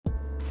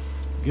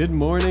Good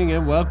morning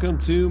and welcome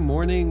to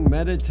Morning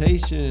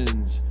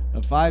Meditations,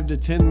 a 5 to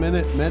 10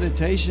 minute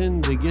meditation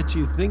to get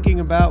you thinking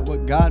about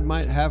what God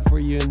might have for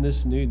you in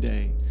this new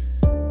day.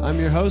 I'm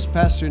your host,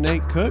 Pastor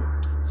Nate Cook,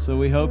 so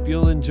we hope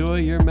you'll enjoy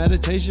your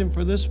meditation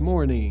for this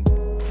morning.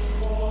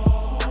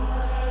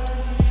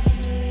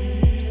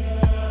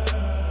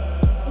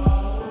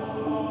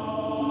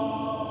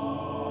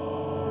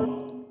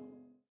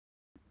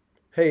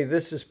 Hey,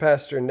 this is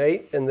Pastor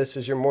Nate, and this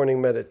is your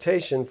morning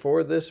meditation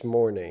for this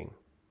morning.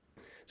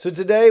 So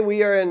today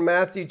we are in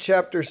Matthew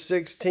chapter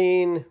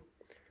 16,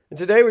 and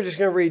today we're just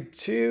going to read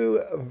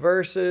two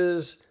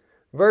verses,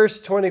 verse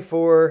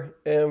 24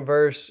 and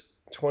verse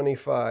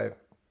 25.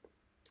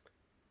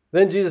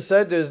 Then Jesus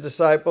said to his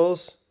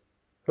disciples,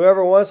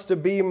 "Whoever wants to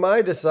be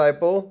my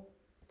disciple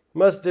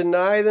must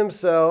deny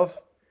themselves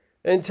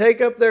and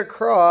take up their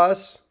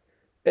cross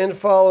and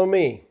follow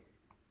me.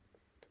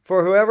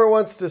 For whoever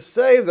wants to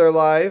save their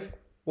life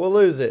will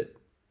lose it,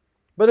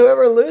 but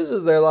whoever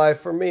loses their life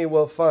for me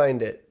will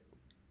find it."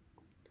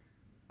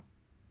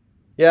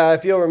 Yeah,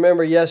 if you'll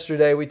remember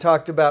yesterday, we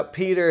talked about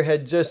Peter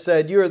had just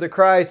said, "You are the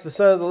Christ, the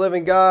Son of the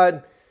living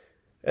God."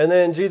 And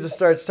then Jesus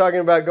starts talking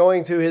about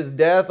going to his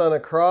death on a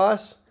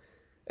cross.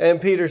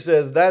 And Peter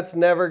says, "That's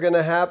never going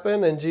to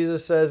happen." And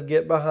Jesus says,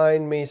 "Get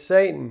behind me,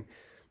 Satan."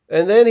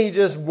 And then he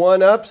just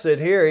one-ups it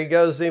here. He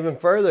goes even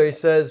further. He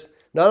says,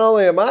 "Not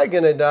only am I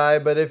going to die,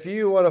 but if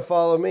you want to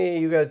follow me,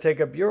 you got to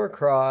take up your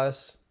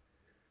cross.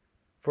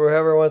 For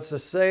whoever wants to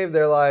save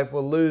their life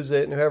will lose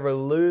it, and whoever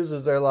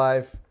loses their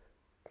life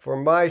for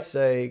my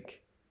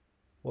sake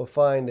will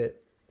find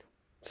it."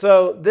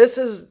 So this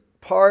is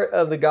part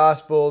of the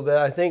gospel that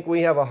I think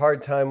we have a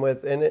hard time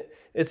with, and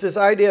it's this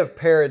idea of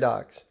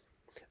paradox.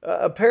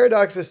 A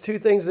paradox is two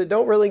things that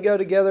don't really go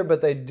together,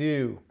 but they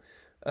do.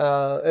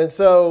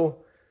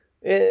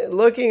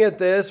 Looking at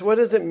this, what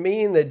does it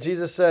mean that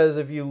Jesus says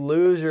if you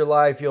lose your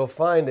life, you'll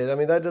find it? I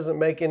mean, that doesn't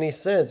make any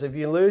sense. If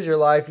you lose your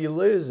life, you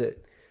lose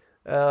it.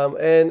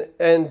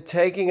 And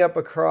taking up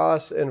a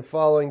cross and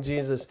following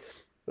Jesus.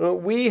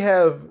 We've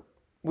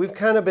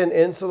kind of been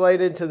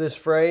insulated to this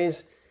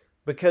phrase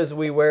because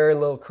we wear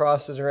little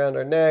crosses around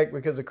our neck,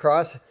 because the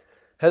cross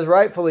has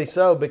rightfully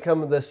so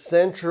become the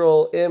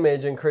central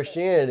image in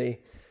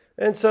Christianity.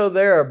 And so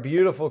there are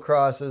beautiful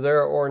crosses, there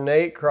are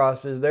ornate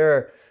crosses, there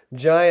are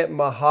giant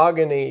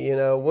mahogany,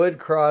 wood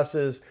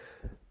crosses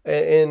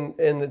in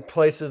the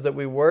places that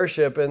we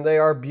worship, and they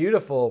are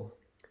beautiful.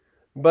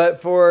 But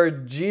for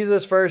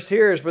Jesus' first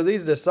hearers, for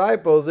these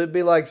disciples, it'd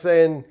be like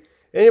saying,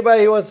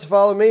 anybody who wants to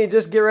follow me,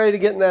 just get ready to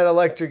get in that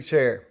electric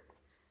chair.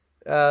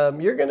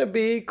 You're going to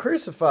be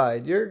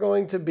crucified. You're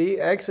going to be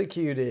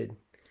executed.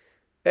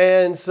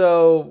 And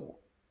so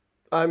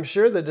I'm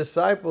sure the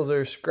disciples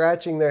are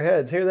scratching their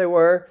heads. Here they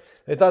were.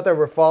 They thought they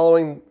were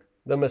following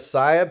the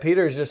Messiah.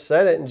 Peter's just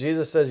said it, and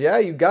Jesus says, "Yeah,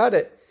 you got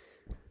it."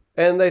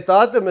 And they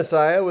thought the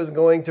Messiah was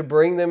going to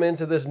bring them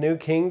into this new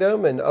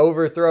kingdom and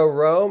overthrow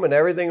Rome, and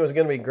everything was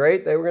going to be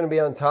great. They were going to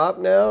be on top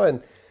now,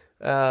 and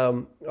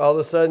all of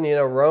a sudden,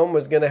 Rome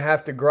was going to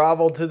have to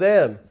grovel to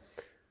them.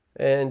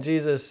 And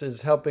Jesus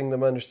is helping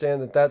them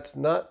understand that that's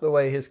not the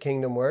way his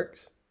kingdom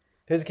works.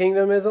 His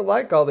kingdom isn't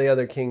like all the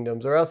other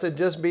kingdoms, or else it'd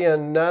just be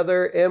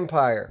another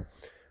empire,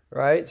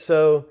 right?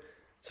 So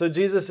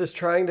Jesus is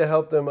trying to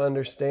help them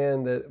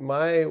understand that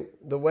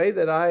the way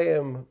that I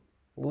am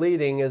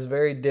leading is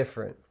very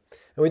different.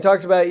 And we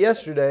talked about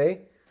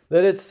yesterday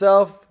that it's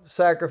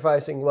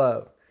self-sacrificing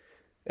love.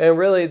 And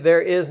really,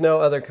 there is no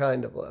other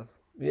kind of love.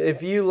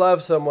 If you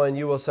love someone,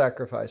 you will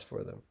sacrifice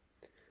for them.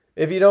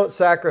 If you don't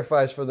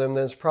sacrifice for them,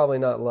 then it's probably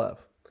not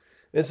love.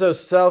 And so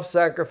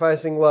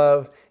self-sacrificing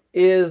love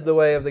is the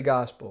way of the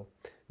gospel.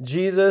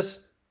 Jesus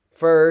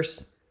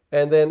first,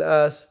 and then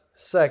us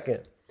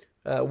second.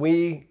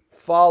 We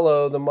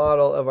follow the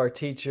model of our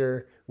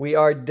teacher. We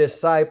are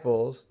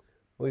disciples.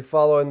 We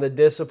follow in the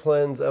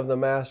disciplines of the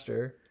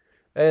master.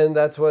 And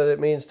that's what it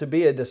means to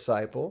be a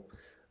disciple.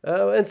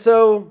 And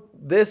so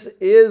this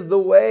is the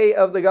way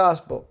of the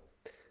gospel.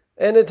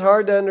 And it's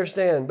hard to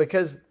understand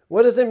because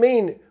what does it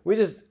mean? We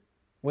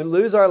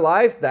lose our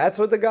life? That's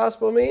what the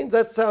gospel means?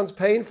 That sounds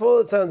painful.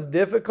 It sounds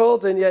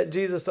difficult. And yet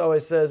Jesus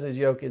always says his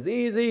yoke is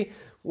easy.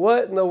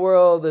 What in the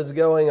world is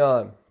going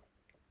on?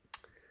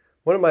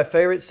 One of my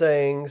favorite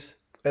sayings,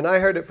 and I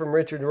heard it from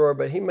Richard Rohr,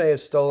 but he may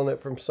have stolen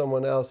it from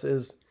someone else,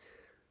 is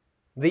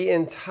the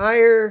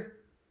entire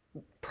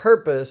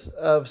purpose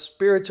of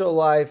spiritual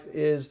life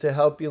is to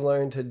help you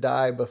learn to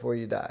die before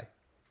you die.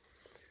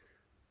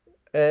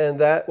 And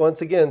that,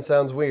 once again,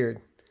 sounds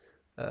weird.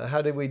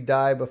 How did we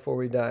die before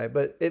we die?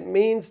 But it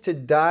means to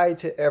die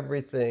to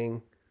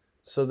everything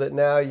so that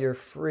now you're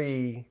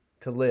free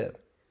to live.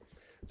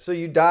 So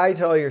you die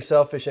to all your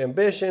selfish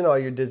ambition, all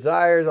your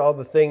desires, all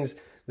the things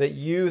that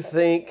you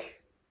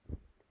think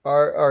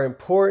are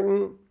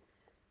important.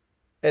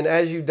 And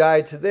as you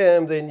die to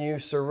them, then you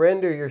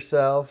surrender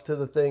yourself to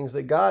the things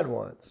that God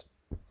wants.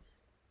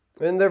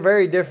 And they're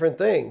very different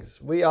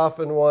things. We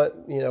often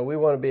want, we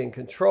want to be in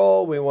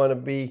control. We want to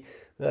be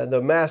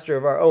the master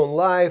of our own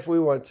life. We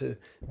want to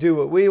do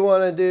what we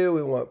want to do.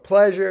 We want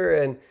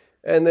pleasure.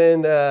 And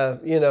then,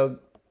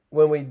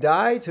 when we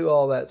die to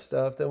all that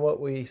stuff, then what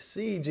we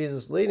see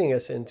Jesus leading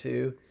us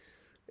into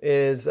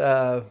is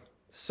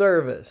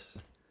service,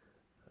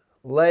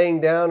 laying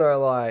down our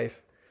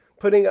life,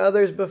 putting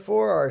others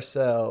before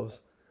ourselves,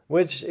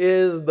 which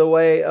is the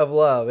way of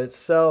love. It's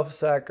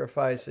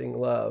self-sacrificing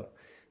love.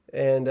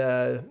 And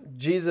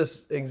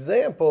Jesus'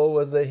 example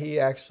was that he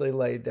actually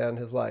laid down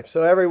his life.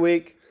 So every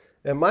week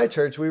in my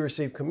church, we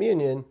receive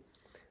communion,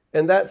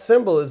 and that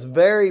symbol is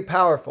very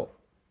powerful.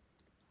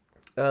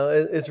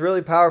 It's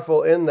really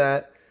powerful in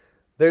that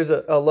there's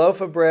a loaf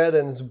of bread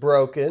and it's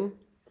broken,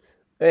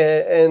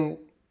 and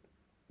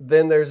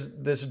then there's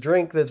this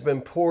drink that's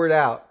been poured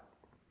out.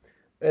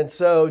 And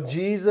so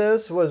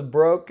Jesus was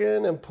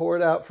broken and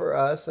poured out for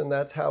us, and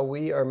that's how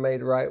we are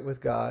made right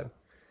with God.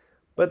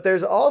 But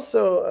there's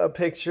also a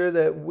picture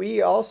that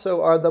we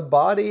also are the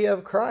body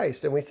of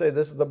Christ. And we say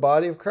this is the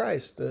body of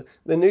Christ.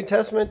 The New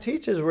Testament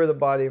teaches we're the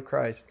body of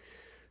Christ.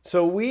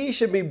 So we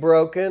should be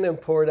broken and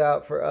poured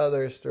out for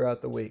others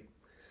throughout the week.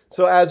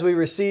 So as we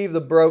receive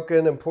the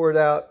broken and poured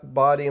out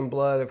body and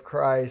blood of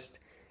Christ,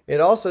 it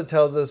also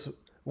tells us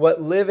what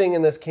living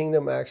in this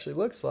kingdom actually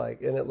looks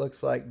like. And it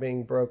looks like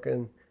being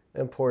broken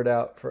and poured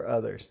out for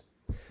others.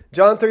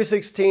 John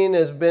 3:16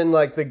 has been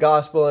like the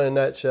gospel in a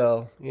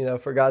nutshell.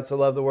 For God so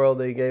loved the world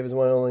that he gave his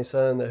one and only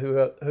son,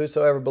 that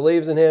whosoever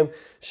believes in him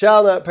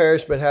shall not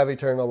perish but have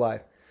eternal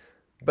life.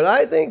 But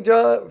I think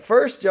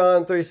 1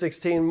 John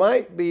 3:16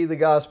 might be the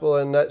gospel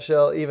in a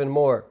nutshell even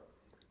more.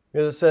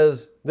 Because it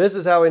says, this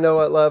is how we know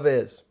what love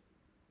is.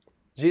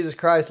 Jesus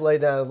Christ laid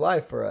down his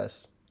life for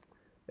us.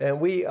 And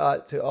we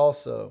ought to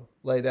also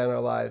lay down our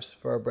lives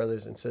for our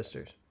brothers and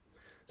sisters.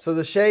 So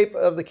the shape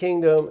of the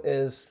kingdom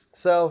is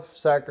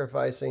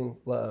self-sacrificing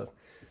love.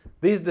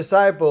 These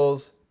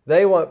disciples,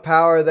 they want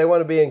power. They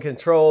want to be in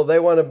control. They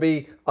want to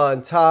be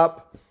on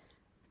top.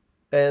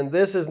 And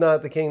this is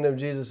not the kingdom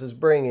Jesus is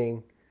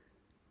bringing.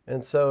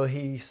 And so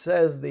he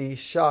says these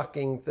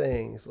shocking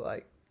things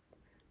like,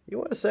 you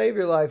want to save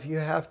your life, you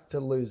have to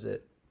lose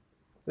it.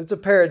 It's a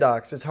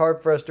paradox. It's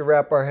hard for us to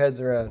wrap our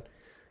heads around.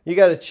 You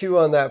got to chew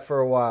on that for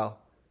a while.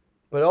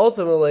 But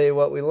ultimately,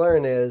 what we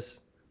learn is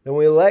when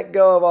we let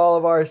go of all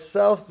of our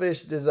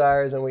selfish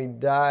desires and we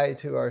die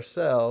to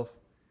ourselves,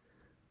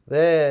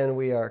 then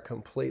we are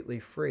completely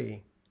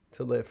free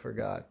to live for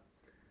God.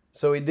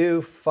 So we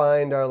do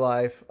find our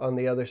life on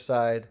the other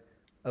side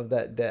of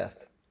that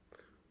death.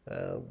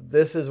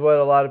 This is what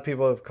a lot of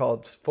people have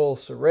called full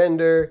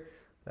surrender.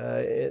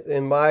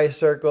 In my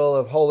circle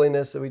of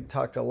holiness, we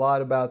talked a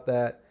lot about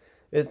that.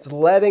 It's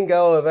letting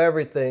go of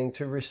everything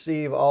to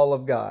receive all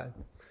of God.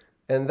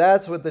 And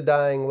that's what the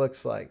dying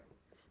looks like.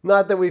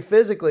 Not that we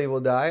physically will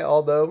die,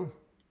 although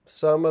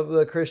some of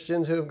the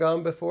Christians who have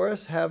gone before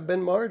us have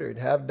been martyred,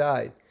 have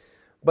died.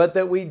 But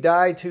that we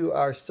die to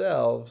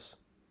ourselves.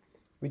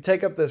 We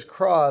take up this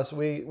cross,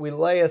 we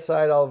lay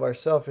aside all of our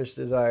selfish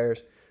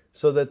desires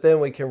so that then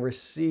we can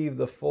receive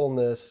the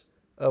fullness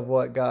of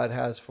what God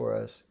has for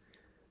us.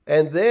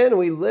 And then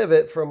we live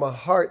it from a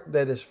heart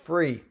that is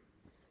free,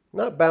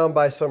 not bound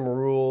by some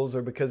rules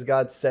or because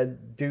God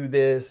said do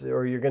this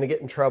or you're going to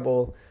get in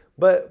trouble,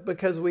 but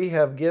because we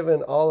have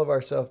given all of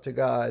ourselves to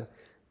God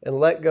and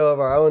let go of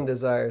our own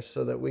desires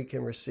so that we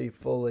can receive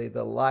fully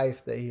the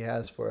life that he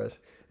has for us.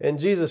 And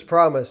Jesus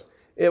promised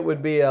it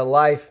would be a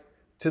life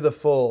to the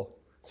full.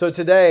 So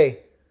today,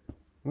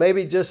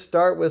 maybe just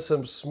start with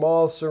some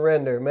small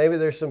surrender. Maybe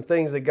there's some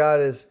things that God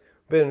has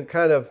been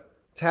kind of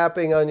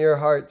tapping on your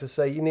heart to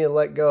say, you need to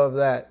let go of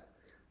that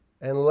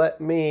and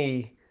let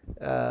me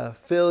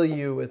fill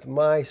you with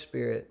my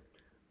spirit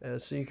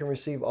so you can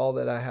receive all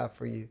that I have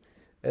for you.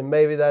 And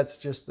maybe that's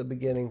just the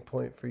beginning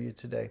point for you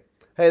today.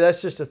 Hey,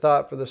 that's just a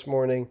thought for this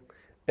morning,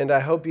 and I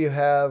hope you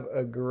have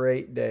a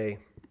great day.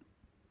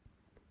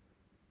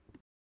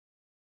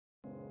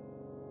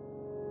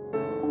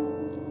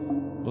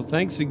 Well,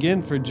 thanks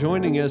again for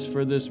joining us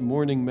for this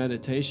morning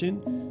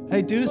meditation.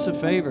 Hey, do us a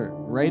favor,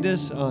 rate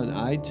us on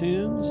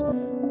iTunes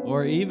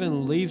or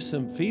even leave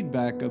some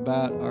feedback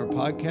about our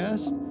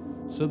podcast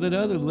so that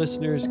other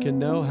listeners can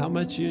know how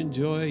much you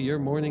enjoy your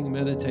morning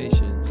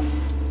meditations.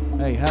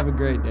 Hey, have a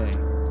great day.